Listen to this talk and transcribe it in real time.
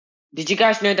Did you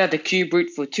guys know that the cube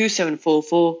root for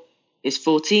 2744 is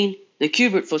 14, the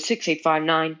cube root for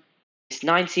 6859 is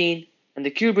 19, and the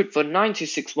cube root for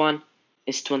 9261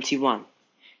 is 21?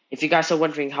 If you guys are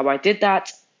wondering how I did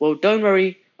that, well, don't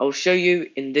worry, I'll show you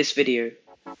in this video.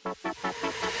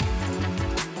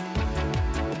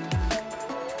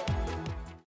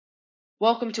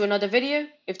 Welcome to another video.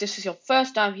 If this is your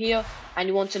first time here and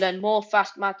you want to learn more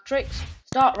fast math tricks,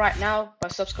 start right now by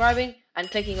subscribing and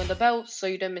clicking on the bell so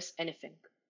you don't miss anything.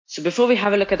 So before we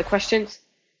have a look at the questions,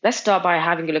 let's start by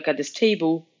having a look at this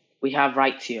table we have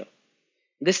right here.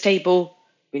 In this table,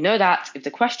 we know that if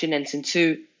the question ends in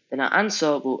 2, then our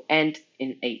answer will end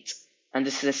in 8. And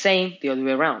this is the same the other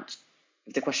way around.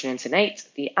 If the question ends in 8,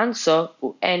 the answer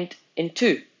will end in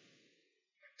 2.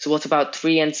 So what about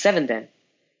 3 and 7 then?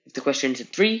 If the question ends in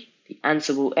 3, the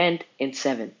answer will end in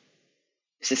 7.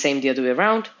 It's the same the other way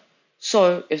around.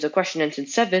 So if the question ends in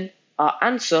 7, our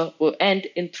answer will end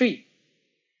in 3.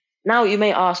 Now you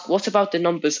may ask, what about the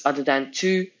numbers other than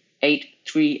 2, 8,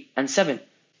 3, and 7?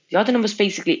 The other numbers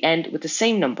basically end with the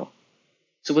same number.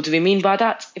 So what do we mean by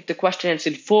that? If the question ends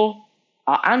in 4,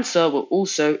 our answer will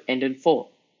also end in 4.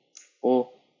 Or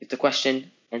if the question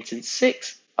ends in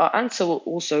 6, our answer will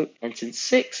also end in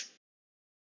 6.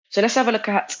 So let's have a look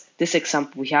at this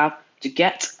example we have to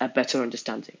get a better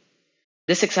understanding.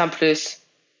 This example is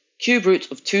cube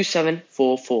root of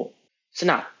 2744. So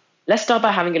now, let's start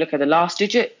by having a look at the last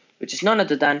digit, which is none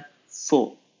other than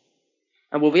 4.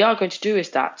 And what we are going to do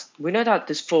is that we know that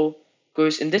this 4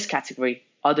 goes in this category,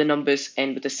 other numbers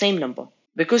end with the same number.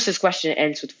 Because this question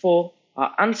ends with 4,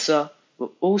 our answer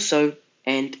will also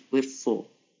end with 4.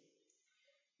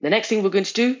 The next thing we're going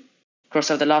to do,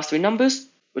 cross out the last 3 numbers,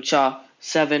 which are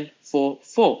 7, 4,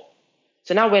 4.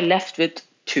 So now we're left with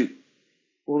 2.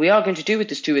 What we are going to do with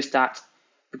this 2 is that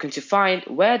we're going to find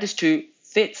where this 2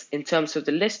 fits in terms of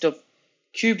the list of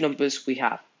cube numbers we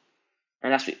have.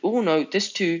 And as we all know,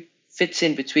 this 2 fits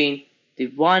in between the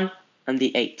 1 and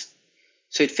the 8.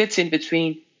 So it fits in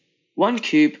between 1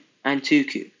 cube and 2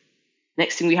 cube.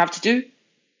 Next thing we have to do,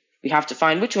 we have to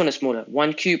find which one is smaller,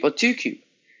 1 cube or 2 cube.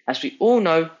 As we all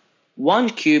know, 1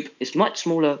 cube is much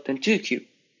smaller than 2 cube.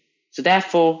 So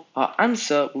therefore, our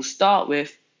answer will start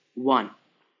with 1.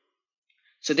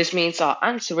 So this means our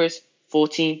answer is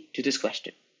 14 to this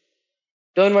question.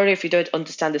 Don't worry if you don't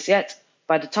understand this yet.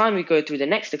 By the time we go through the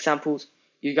next examples,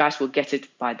 you guys will get it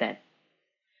by then.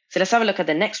 So let's have a look at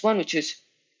the next one, which is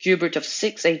cube root of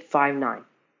 6859.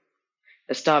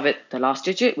 Let's start with the last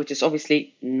digit, which is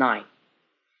obviously 9.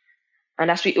 And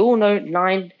as we all know,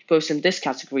 9 goes in this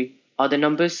category. Other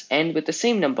numbers end with the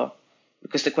same number.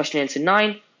 Because the question ends in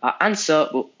 9, our answer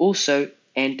will also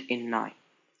end in 9.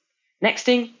 Next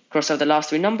thing, cross out the last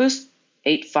 3 numbers,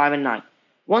 8, 5, and 9.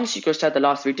 Once you cross out the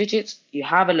last 3 digits, you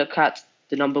have a look at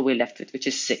the number we're left with, which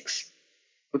is 6.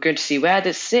 We're going to see where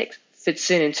this 6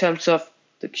 fits in terms of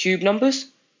the cube numbers.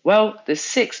 Well, the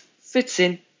 6 fits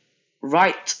in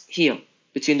right here,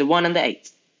 between the 1 and the 8.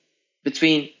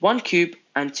 Between 1 cube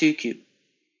and 2 cube.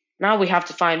 Now we have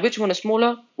to find which one is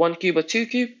smaller, 1 cube or 2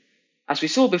 cube. As we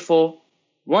saw before,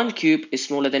 1 cube is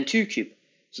smaller than 2 cube.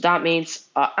 So that means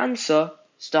our answer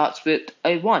starts with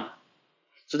a 1.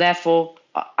 So therefore,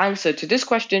 our answer to this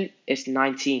question is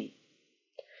 19.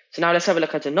 So now let's have a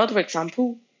look at another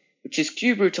example, which is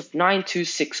cube root of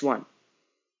 9261.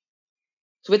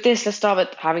 So with this, let's start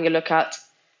with having a look at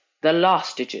the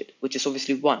last digit, which is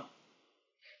obviously 1.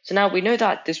 So now we know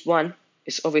that this 1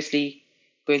 is obviously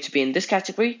going to be in this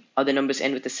category. Other numbers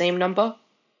end with the same number.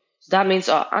 So that means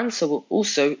our answer will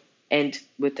also end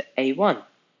with a 1.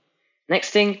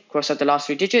 Next thing, cross out the last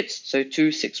 3 digits. So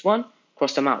 2, 6, 1,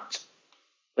 cross them out.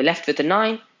 We're left with a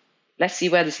 9. Let's see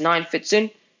where this 9 fits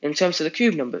in terms of the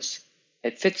cube numbers.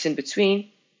 It fits in between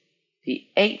the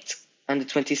 8 and the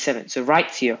 27. So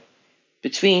right here,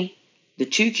 between the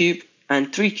 2 cube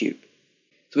and 3 cube.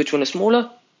 So which one is smaller,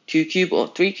 2 cube or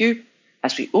 3 cube?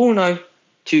 As we all know,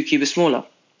 2 cube is smaller.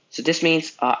 So this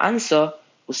means our answer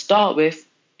will start with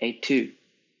a 2.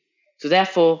 So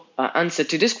therefore, our answer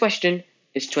to this question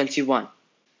is 21.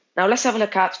 Now let's have a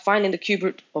look at finding the cube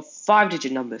root of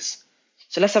 5-digit numbers.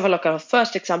 So let's have a look at our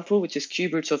first example, which is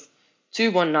cube root of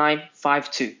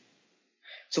 21952.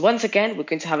 So once again, we're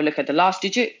going to have a look at the last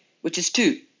digit, which is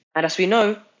 2. And as we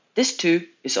know, this 2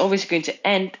 is always going to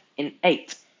end in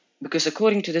 8. Because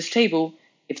according to this table,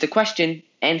 if the question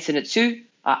ends in a 2,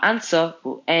 our answer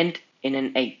will end in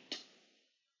an 8.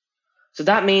 So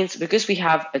that means because we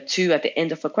have a 2 at the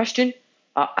end of a question,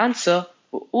 our answer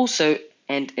will also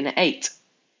end in an 8.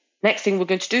 Next thing we're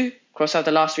going to do, cross out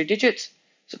the last 3 digits.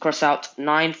 So cross out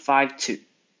 952.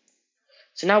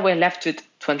 So now we're left with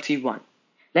 21.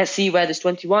 Let's see where this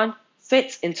 21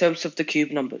 fits in terms of the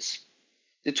cube numbers.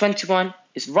 The 21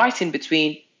 is right in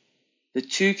between the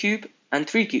 2 cube and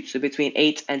 3 cube, so between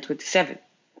 8 and 27.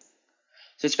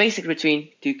 So it's basically between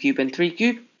 2 cube and 3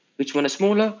 cube. Which one is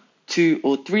smaller, 2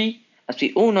 or 3? As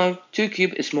we all know, 2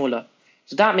 cube is smaller.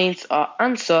 So that means our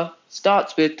answer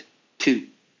starts with 2.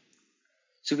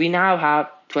 So we now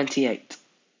have 28.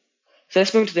 So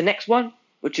let's move to the next one,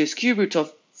 which is cube root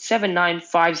of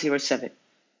 79507.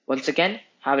 Once again,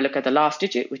 have a look at the last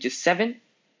digit, which is 7.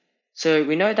 So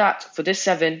we know that for this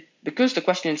 7, because the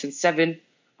question is in 7,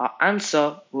 our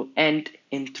answer will end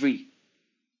in 3.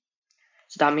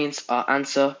 So that means our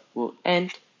answer will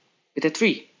end with a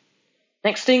 3.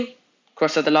 Next thing,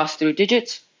 cross out the last 3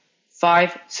 digits,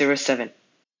 507.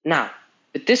 Now,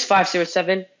 with this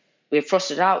 507, we have crossed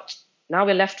it out. Now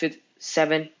we're left with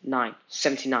 79.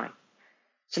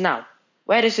 So now,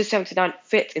 where does this 79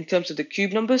 fit in terms of the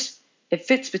cube numbers? It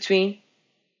fits between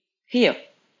here,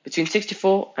 between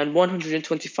 64 and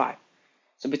 125.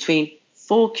 So between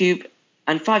 4 cube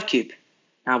and 5 cube.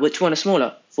 Now, which one is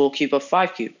smaller, 4 cube or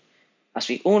 5 cube? As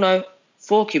we all know,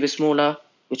 4 cube is smaller,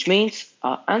 which means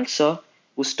our answer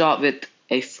will start with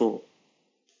a 4.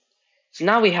 So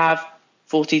now we have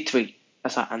 43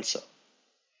 as our answer.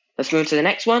 Let's move to the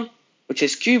next one, which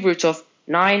is cube root of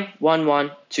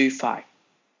 91125.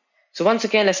 So once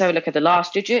again, let's have a look at the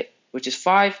last digit, which is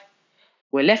 5.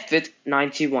 We're left with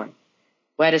 91.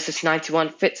 Where does this 91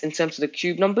 fit in terms of the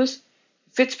cube numbers?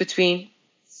 It fits between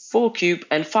 4 cube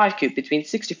and 5 cube, between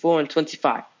 64 and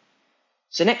 25.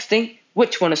 So next thing,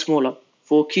 which one is smaller,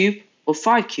 4 cube or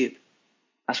 5 cube?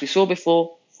 As we saw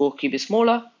before, 4 cube is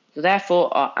smaller, so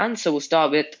therefore our answer will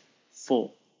start with 4.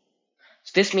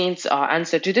 So this means our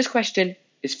answer to this question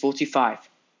is 45.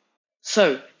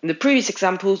 So in the previous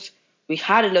examples, we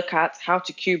had a look at how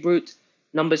to cube root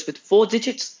numbers with 4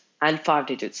 digits and 5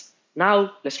 digits.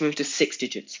 Now let's move to 6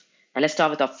 digits. And let's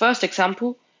start with our first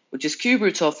example, which is cube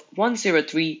root of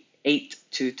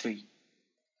 103823.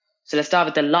 So let's start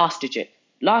with the last digit.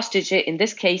 Last digit in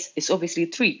this case is obviously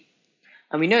 3.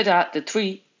 And we know that the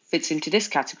 3 fits into this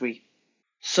category.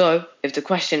 So if the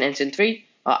question ends in 3,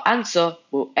 our answer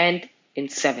will end in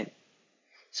 7.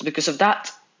 So because of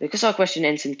that, because our question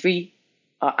ends in 3,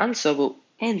 our answer will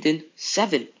end in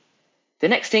 7. The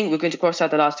next thing, we're going to cross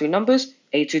out the last 3 numbers,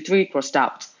 823 crossed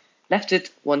out. Left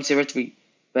with 103.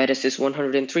 Where does this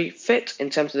 103 fit in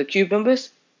terms of the cube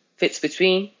numbers? Fits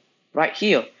between, right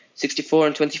here, 64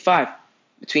 and 25.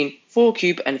 Between 4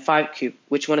 cube and 5 cube.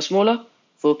 Which one is smaller,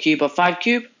 4 cube or 5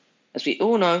 cube? As we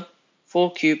all know,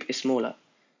 4 cube is smaller.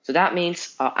 So that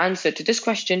means our answer to this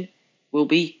question will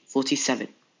be 47.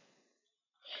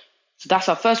 So that's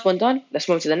our first one done. Let's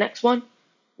move to the next one,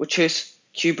 which is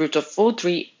cube root of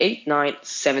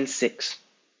 438976.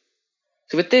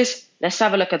 So with this, let's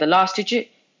have a look at the last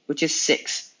digit, which is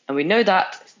 6. And we know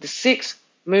that the 6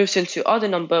 moves into other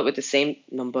number with the same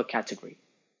number category.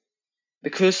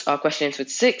 Because our question ends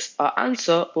with 6, our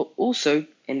answer will also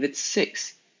end with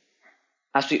 6.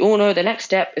 As we all know, the next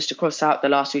step is to cross out the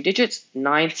last 3 digits,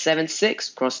 976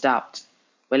 crossed out.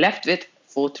 We're left with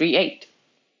 438.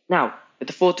 Now, with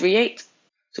the 438,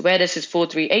 so where does this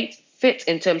 438 fit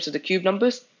in terms of the cube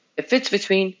numbers? It fits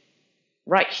between,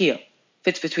 right here,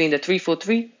 fits between the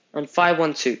 343 and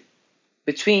 512.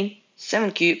 Between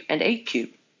 7 cube and 8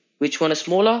 cube. Which one is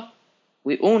smaller?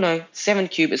 We all know 7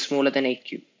 cube is smaller than 8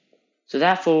 cube. So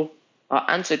therefore, our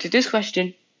answer to this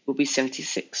question will be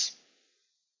 76.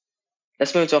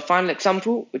 Let's move to our final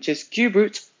example, which is cube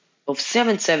root of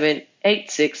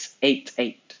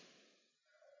 778688.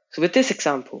 So with this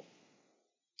example,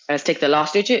 let's take the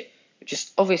last digit, which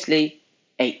is obviously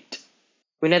 8.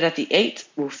 We know that the 8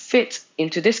 will fit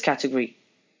into this category.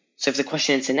 So if the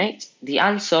question ends in 8, the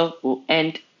answer will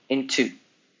end in 2.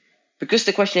 Because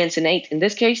the question ends in 8 in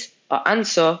this case, our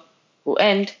answer will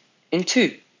end in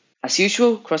 2. As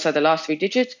usual, cross out the last 3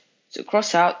 digits, so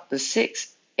cross out the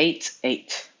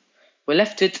 688. We're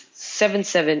left with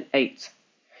 778.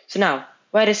 So now,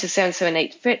 where does the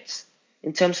 778 fit?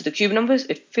 In terms of the cube numbers,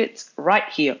 it fits right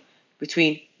here,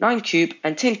 between 9 cube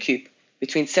and 10 cube,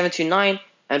 between 729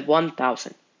 and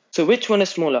 1000. So which one is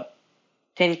smaller,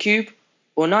 10 cube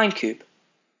or 9 cube?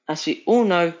 As we all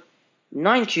know,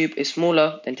 9 cube is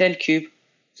smaller than 10 cube,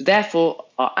 so therefore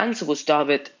our answer will start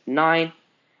with 9,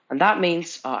 and that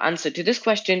means our answer to this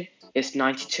question is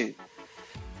 92.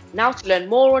 Now to learn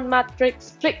more on math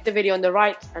tricks, click the video on the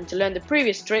right, and to learn the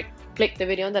previous trick, click the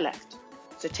video on the left.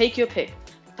 So take your pick.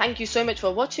 Thank you so much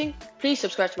for watching. Please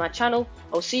subscribe to my channel.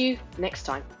 I'll see you next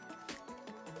time.